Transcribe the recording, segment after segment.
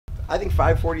I think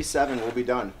 5:47 will be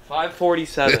done.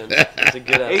 5:47. That's a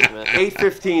good estimate.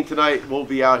 8:15 tonight. We'll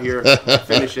be out here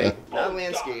finishing. Not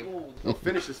landscape. No,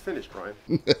 finish is finished, Brian.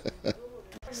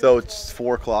 So it's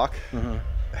 4 o'clock.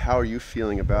 How are you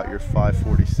feeling about your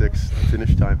 5:46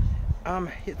 finish time?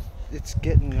 It's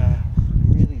getting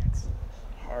really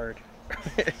hard.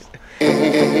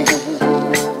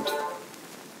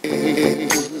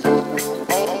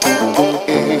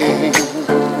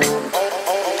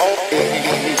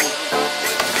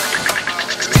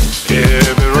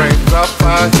 If it rains up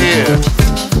out here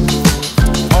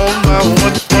on my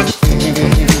one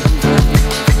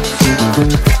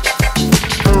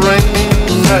rain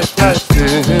like this.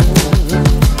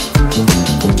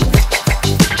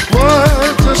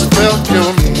 What the spell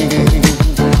kill me?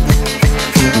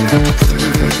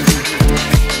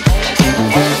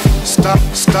 Stop,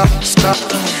 stop, stop.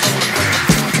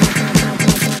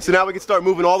 So now we can start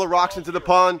moving all the rocks into the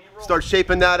pond, start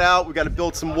shaping that out. We got to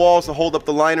build some walls to hold up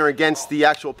the liner against the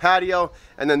actual patio,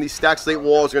 and then these stacked slate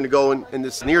walls are going to go in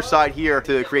this near side here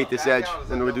to create this edge, and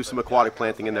we're going to do some aquatic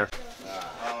planting in there.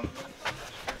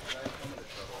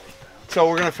 So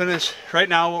we're gonna finish, right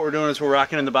now what we're doing is we're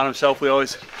rocking in the bottom shelf. We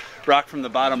always rock from the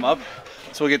bottom up.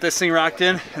 So we'll get this thing rocked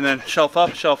in and then shelf up,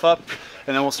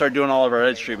 and then we'll start doing all of our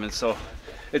edge treatments. So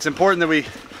it's important that we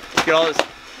get all this,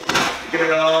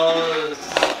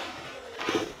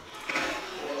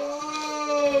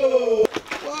 Whoa!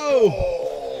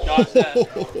 Whoa! Got that.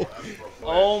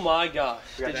 Oh my gosh.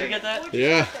 Did you get that?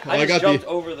 Yeah, I just jumped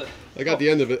over the... I got the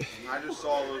end of it. I just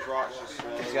saw those rocks just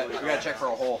we gotta check for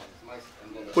a hole.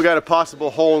 We got a possible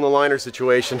hole in the liner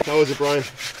situation. How was it, Brian?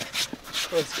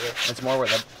 It's more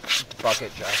with a bucket,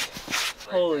 Jack.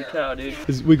 Holy cow, dude.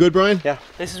 Is we good, Brian? Yeah.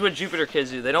 This is what Jupiter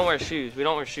kids do. They don't wear shoes. We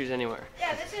don't wear shoes anywhere.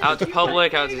 Out to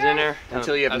public, out to dinner.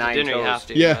 Until you have 9 dinner, toes. you have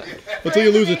to. Yeah, until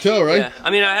you lose a toe, right? Yeah. I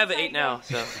mean, I have 8 now,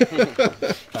 so.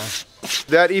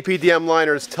 That EPDM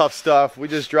liner is tough stuff. We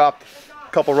just dropped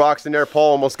a couple rocks in there.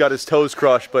 Paul almost got his toes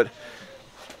crushed, but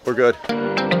we're good.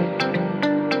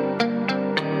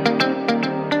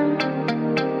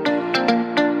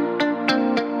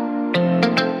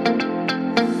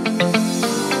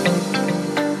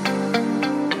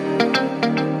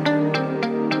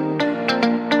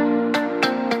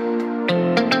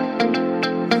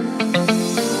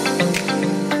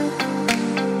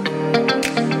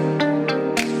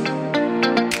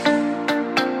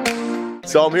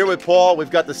 So I'm here with Paul. We've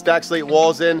got the stacked slate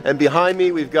walls in, and behind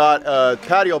me we've got a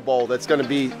patio bowl that's going to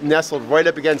be nestled right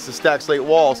up against the stacked slate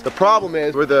walls. The problem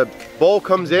is where the bowl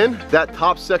comes in, that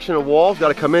top section of walls got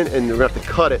to come in, and we're going to have to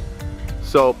cut it.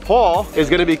 So Paul is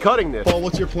going to be cutting this. Paul,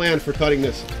 what's your plan for cutting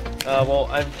this? Well,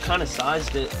 I've kind of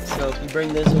sized it, so if you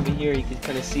bring this over here, you can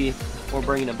kind of see we're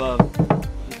bringing above.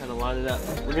 You kind of line it up.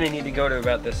 We're going to need to go to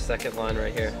about this second line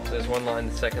right here. So there's one line,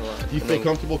 the second line. Do you feel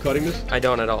comfortable cutting this? I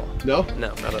don't at all. No?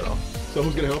 No, not at all. So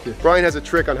who's going to help you? Brian has a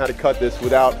trick on how to cut this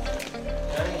without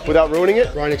ruining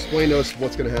it. Brian, explain to us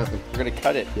what's going to happen. We're gonna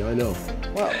cut it. Yeah, I know.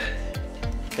 Well,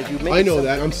 if you make I know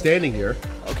that. I'm standing here.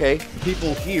 Okay.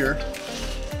 People here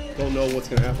don't know what's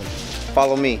going to happen.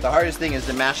 Follow me. The hardest thing is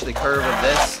to match the curve of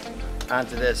this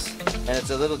onto this, and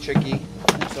it's a little tricky.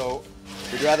 So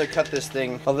we'd rather cut this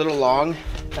thing a little long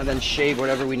and then shave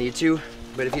whatever we need to.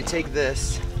 But if you take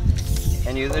this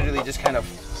and you literally just kind of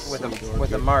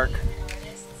with a mark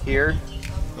here,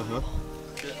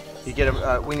 you get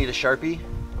a. We need a Sharpie,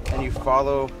 and you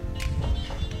follow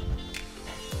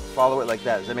it like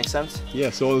that. Does that make sense?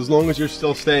 Yeah. So as long as you're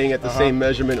still staying at the same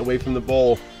measurement away from the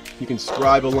bowl, you can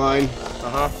scribe a line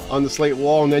on the slate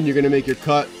wall, and then you're going to make your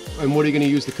cut. And what are you going to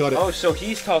use to cut it? Oh, so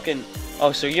he's talking.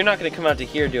 Oh, so you're not going to come out to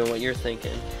here doing what you're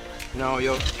thinking. No,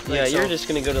 you'll. Yeah, you're just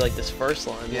going to go to like this first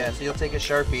line. Yeah. So you'll take a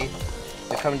Sharpie,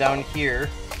 you come down here,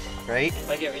 right?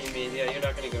 I get what you mean. Yeah, you're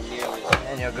not going to go nearly.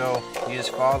 And you'll go. You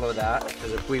just follow that,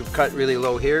 because if we cut really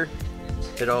low here,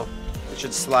 it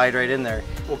should slide right in there.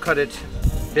 We'll cut it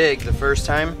big the first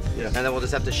time, and then we'll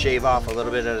just have to shave off a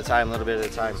little bit at a time,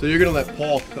 So you're gonna let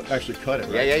Paul actually cut it,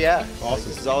 right? Yeah. Awesome.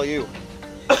 This is all you.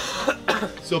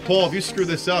 So Paul, if you screw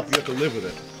this up, you have to live with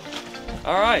it.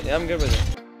 All right, I'm good with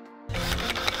it.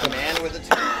 Man with a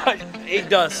tool. It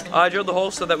does. I drilled the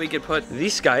hole so that we could put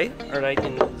this guy right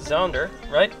in Zonder,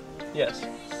 right? Yes.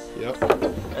 Yep.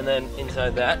 And then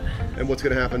inside that, And what's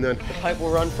gonna happen then? the pipe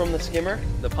will run from the skimmer.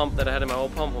 The pump that I had in my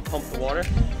old pump will pump the water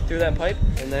through that pipe,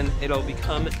 and then it'll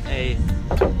become a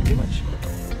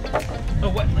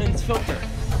wetlands filter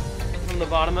from the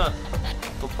bottom up.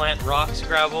 We'll plant rocks,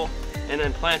 gravel, and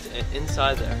then plant it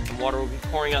inside there. And water will be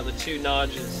pouring out the 2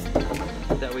 notches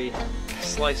that we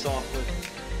slice off with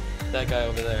that guy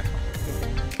over there.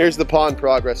 Here's the pond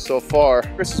progress so far.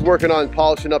 Chris is working on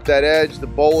polishing up that edge. The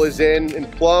bowl is in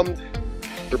and plumbed.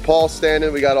 For Paul's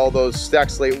standing, we got all those stacked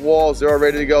slate walls. They're all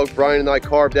ready to go. Brian and I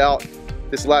carved out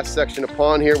this last section of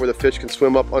pond here where the fish can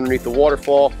swim up underneath the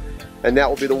waterfall, and that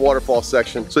will be the waterfall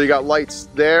section. So you got lights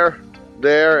there,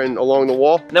 and along the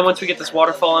wall. And then once we get this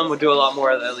waterfall in, we'll do a lot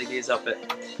more of the LEDs up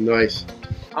it. Nice.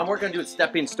 I'm working on doing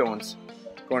stepping stones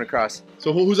going across.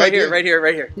 So whose Right idea? here,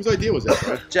 right here. Whose idea was that,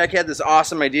 Brian? Jack had this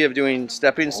awesome idea of doing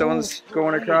stepping stones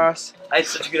going across. I had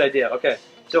such a good idea. Okay,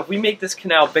 so if we make this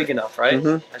canal big enough, right?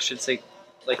 Mhm. I should say,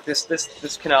 like this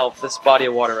canal, this body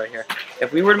of water right here.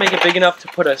 If we were to make it big enough to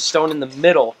put a stone in the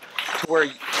middle, to where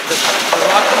the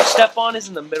rock you step on is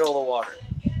in the middle of the water.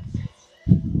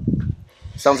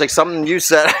 Sounds like something you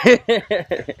said.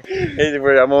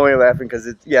 I'm only laughing because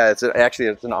actually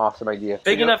it's an awesome idea.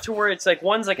 Big enough to where it's like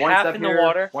one's like One half step in here, the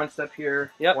water. one step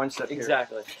here, Yep, one step here.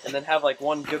 exactly. And then have like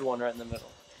one good one right in the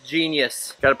middle.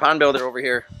 Genius. Got a pond builder over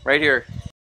here, right here.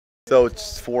 So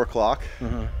it's 4 o'clock.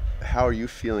 How are you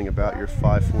feeling about your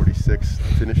 5:46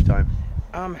 finish time?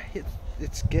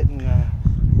 It's getting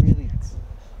really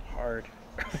hard.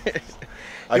 You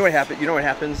know what happens? You know what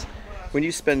happens when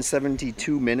you spend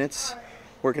 72 minutes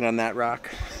working on that rock?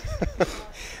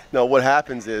 No, what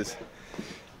happens is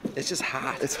It's just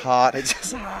hot. it's hot. It's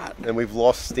just hot. And we've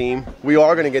lost steam. We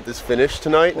are going to get this finished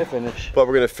tonight. We'll finish. But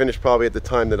we're going to finish probably at the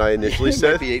time that I initially It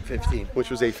said, might be 8:15. which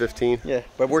was 8:15. Yeah,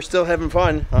 but we're still having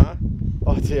fun, huh?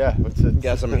 Oh, yeah. What's it?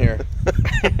 Guess I'm here.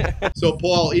 So,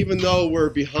 Paul, even though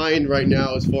we're behind right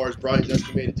now as far as Brian's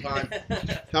estimated time,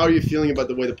 how are you feeling about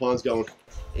the way the pond's going?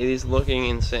 It is looking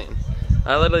insane.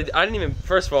 I didn't even,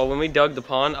 first of all, when we dug the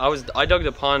pond, I dug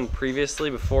the pond previously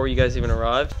before you guys even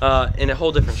arrived, in a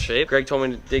whole different shape. Greg told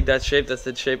me to dig that shape, that's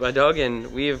the shape I dug,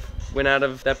 and we've went out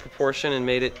of that proportion and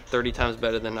made it 30 times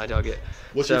better than I dug it.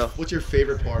 What's your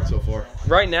favorite part so far?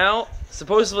 Right now,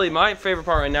 supposedly my favorite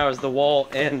part right now is the wall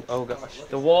and, oh gosh,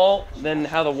 the wall, then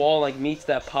how the wall like meets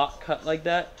that pot cut like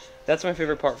that. That's my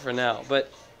favorite part for now,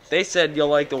 but they said you'll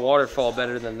like the waterfall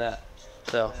better than that.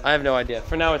 So, I have no idea.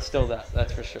 For now, it's still that,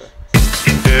 that's for sure.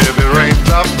 Heavy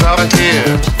raindrops out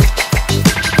here.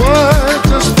 What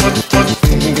just what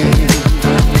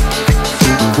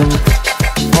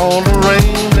all the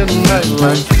rain and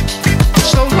nightlight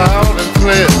so loud and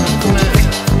clear.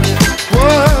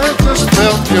 What just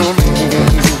felt your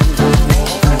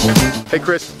Hey,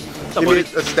 Chris, give me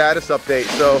a status update.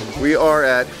 So, we are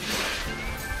at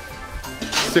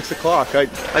 6 o'clock. I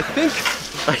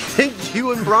think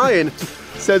you and Brian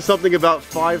said something about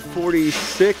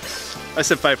 5:46. I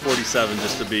said 5:47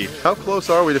 just to be How close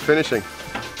are we to finishing?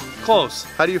 close.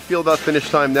 How do you feel about finish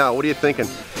time now? What are you thinking?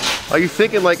 Are you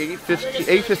thinking like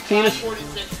 8:15-ish?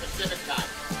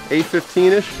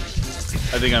 8:15-ish?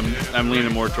 I think I'm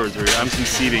leaning more towards her. I'm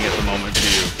conceding at the moment to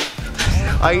you.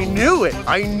 I knew it.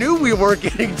 I knew we weren't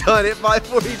getting done at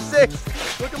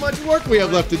 5:46. Look how much work we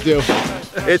have left to do.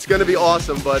 It's going to be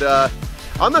awesome, but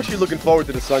I'm actually looking forward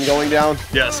to the sun going down.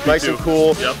 Yes, me Nice too. and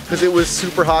cool. Yep. Because it was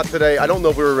super hot today. I don't know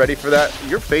if we were ready for that.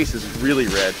 Your face is really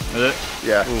red. Is it?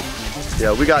 Yeah.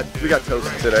 Yeah, we got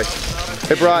toasted today.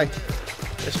 Hey, Bri, I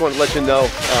just want to let you know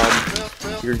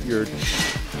your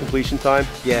completion time.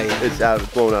 Yeah. It's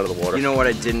blown out of the water. You know what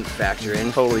I didn't factor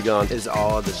in? Totally gone. Is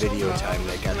all of the video time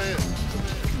that got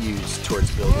used towards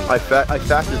building. I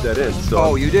factored that in. So.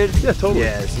 Oh, you did? Yeah, totally.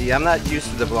 Yeah, see, I'm not used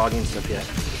to the vlogging stuff yet.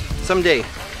 Someday.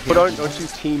 But aren't you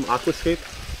Team Aquascape?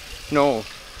 No.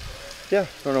 Yeah.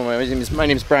 No, my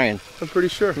name's Brian. I'm pretty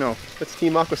sure. No. That's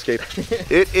Team Aquascape.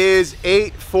 It is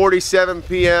 8:47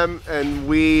 p.m. and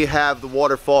we have the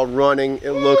waterfall running.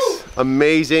 It looks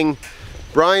amazing.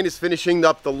 Brian is finishing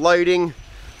up the lighting.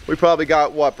 We probably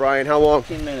got, what, Brian? How long?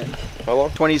 15 minutes. How long?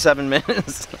 27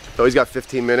 minutes. So he's got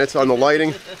 15 minutes on the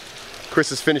lighting.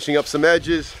 Chris is finishing up some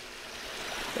edges.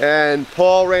 And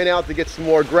Paul ran out to get some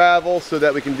more gravel so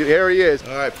that we can do, here he is.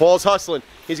 All right, Paul's hustling.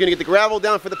 He's gonna get the gravel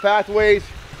down for the pathways.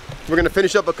 We're gonna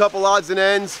finish up a couple odds and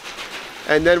ends,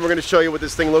 and then we're gonna show you what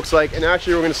this thing looks like. And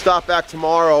actually, we're gonna stop back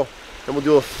tomorrow and we'll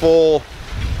do a full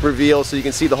reveal so you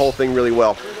can see the whole thing really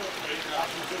well.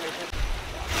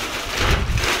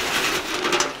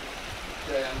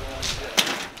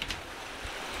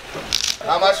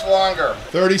 How much longer?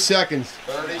 30 seconds.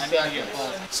 30 seconds.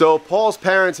 So Paul's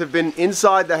parents have been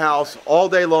inside the house all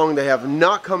day long. They have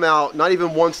not come out, not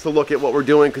even once to look at what we're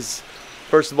doing, because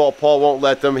first of all, Paul won't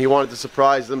let them. He wanted to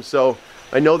surprise them. So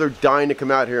I know they're dying to come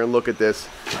out here and look at this.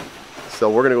 So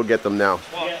we're gonna go get them now.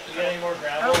 You got any more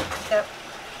gravel?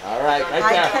 All right, right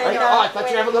there. Right there. Oh, I thought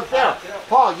you never looked there.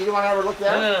 Paul, you don't want to ever look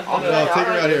there? No. No, take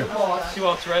her out here. She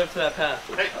walks right up to that path.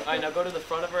 Alright, now go to the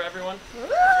front of her, everyone.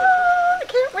 I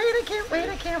can't wait, I can't wait,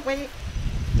 I can't wait.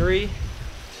 3,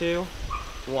 2,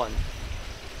 1.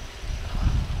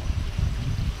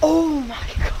 Oh my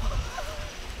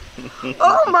god.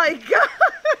 Oh my gosh.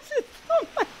 Oh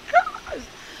my gosh.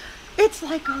 It's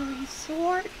like a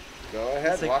resort. Go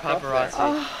ahead. It's like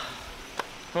paparazzi.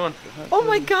 Come on. Oh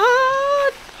my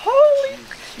god. Holy.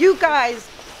 You guys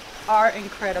are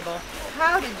incredible.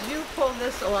 How did you pull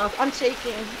this off? I'm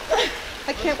shaking.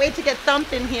 I can't wait to get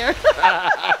Thump in here.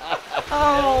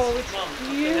 Oh, it's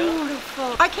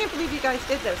beautiful. I can't believe you guys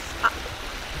did this.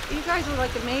 You guys are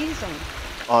like amazing.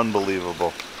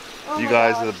 Unbelievable. Oh You my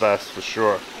goys gosh. are the best for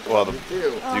sure. Well,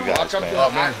 you guys,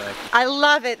 man. I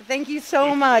love it. Thank you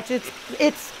so much. This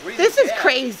is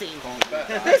crazy.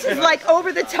 This is like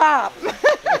over the top.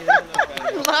 I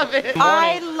love it.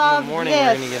 I love In the morning,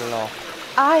 we're this. gonna get it all.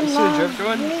 I You see love the drip,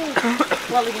 Jordan? this.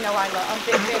 Well, you know I'm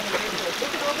big fan of this.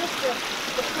 Look at all this stuff.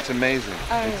 It's amazing.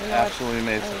 It's absolutely I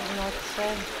amazing. don't know what to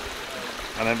say.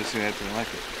 I've never seen anything like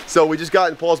it. So we just got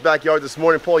in Paul's backyard this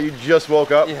morning. Paul, you just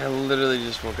woke up. Yeah, I literally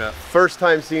just woke up. First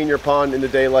time seeing your pond in the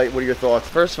daylight. What are your thoughts?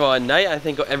 First of all, at night, I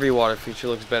think every water feature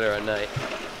looks better at night.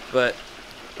 But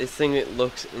this thing, it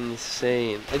looks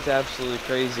insane. It's absolutely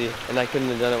crazy, and I couldn't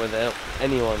have done it without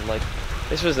anyone. Like,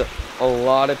 this was a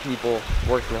lot of people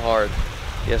working hard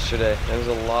yesterday. It was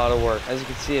a lot of work. As you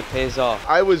can see, it pays off.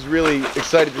 I was really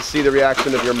excited to see the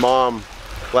reaction of your mom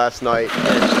last night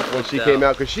when she came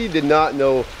out, because she did not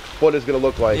know what it's going to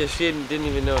look like. Yeah, she didn't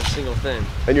even know a single thing.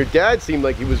 And your dad seemed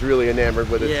like he was really enamored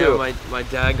with it too. Yeah, my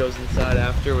dad goes inside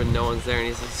after when no one's there, and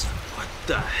he says, "What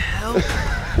the hell?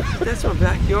 That's my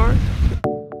backyard?"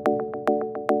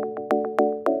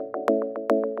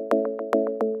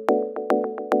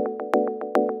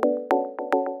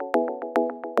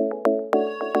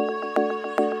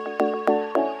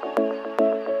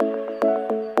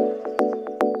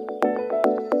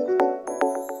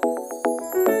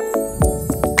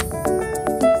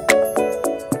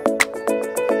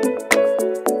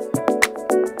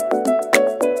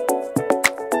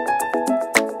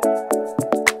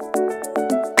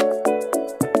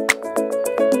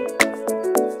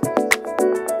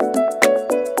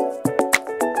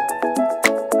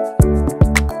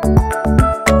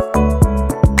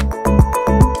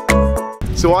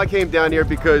 So I came down here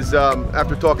because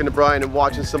after talking to Brian and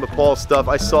watching some of Paul's stuff,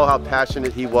 I saw how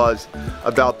passionate he was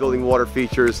about building water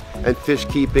features and fish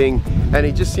keeping, and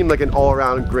he just seemed like an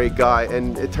all-around great guy.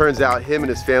 And it turns out him and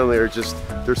his family are just,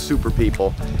 they're super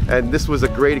people. And this was a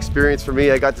great experience for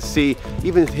me. I got to see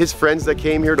even his friends that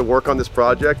came here to work on this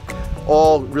project,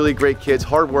 all really great kids,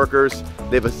 hard workers.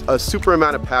 They have a super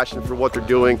amount of passion for what they're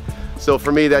doing. So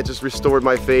for me, that just restored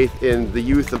my faith in the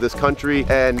youth of this country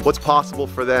and what's possible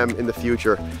for them in the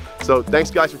future. So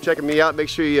thanks guys for checking me out. Make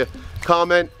sure you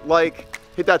comment, like,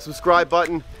 hit that subscribe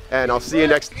button, and I'll see you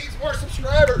next. Needs more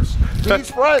subscribers. Needs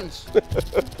friends.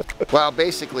 Well,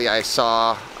 basically I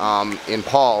saw in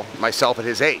Paul myself at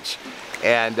his age.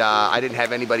 And I didn't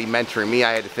have anybody mentoring me.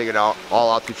 I had to figure it out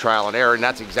all out through trial and error, and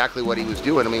that's exactly what he was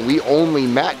doing. I mean, we only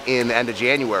met in the end of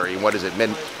January. What is it,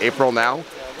 mid-April now?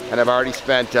 And I've already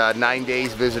spent 9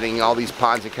 days visiting all these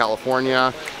ponds in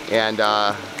California, and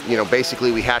you know,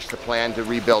 basically we hatched the plan to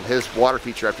rebuild his water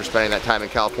feature after spending that time in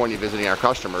California visiting our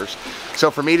customers. So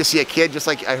for me to see a kid, just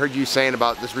like I heard you saying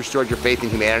about this restored your faith in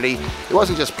humanity, it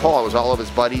wasn't just Paul, it was all of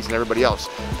his buddies and everybody else.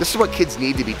 This is what kids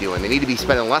need to be doing. They need to be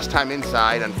spending less time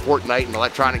inside on Fortnite and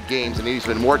electronic games, and they need to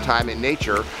spend more time in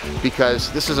nature,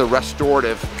 because this is a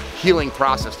restorative healing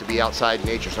process to be outside in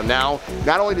nature. So now,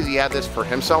 not only does he have this for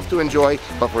himself to enjoy,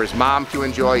 but for his mom to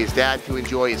enjoy, his dad to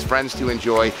enjoy, his friends to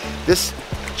enjoy. This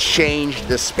changed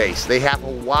this space. They have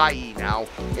Hawaii now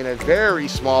in a very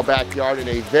small backyard in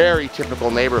a very typical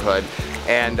neighborhood.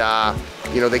 And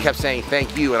you know, they kept saying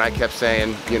thank you, and I kept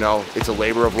saying, you know, it's a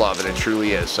labor of love, and it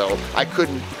truly is. So I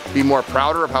couldn't be more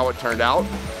prouder of how it turned out.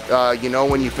 You know,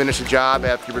 when you finish a job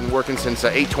after you've been working since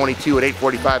 8:22 at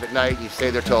 8:45 at night, and you stay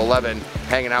there till 11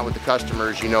 hanging out with the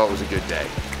customers, you know it was a good day.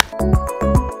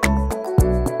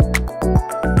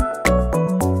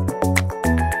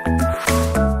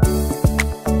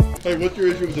 Hey, what's your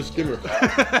issue with the skimmer?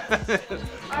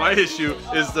 My issue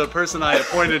is the person I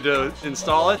appointed to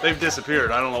install it, they've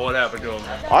disappeared. I don't know what happened to them.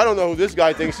 I don't know who this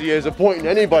guy thinks he is, appointing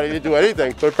anybody to do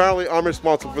anything, but apparently I'm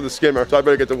responsible for the skimmer, so I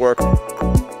better get to work.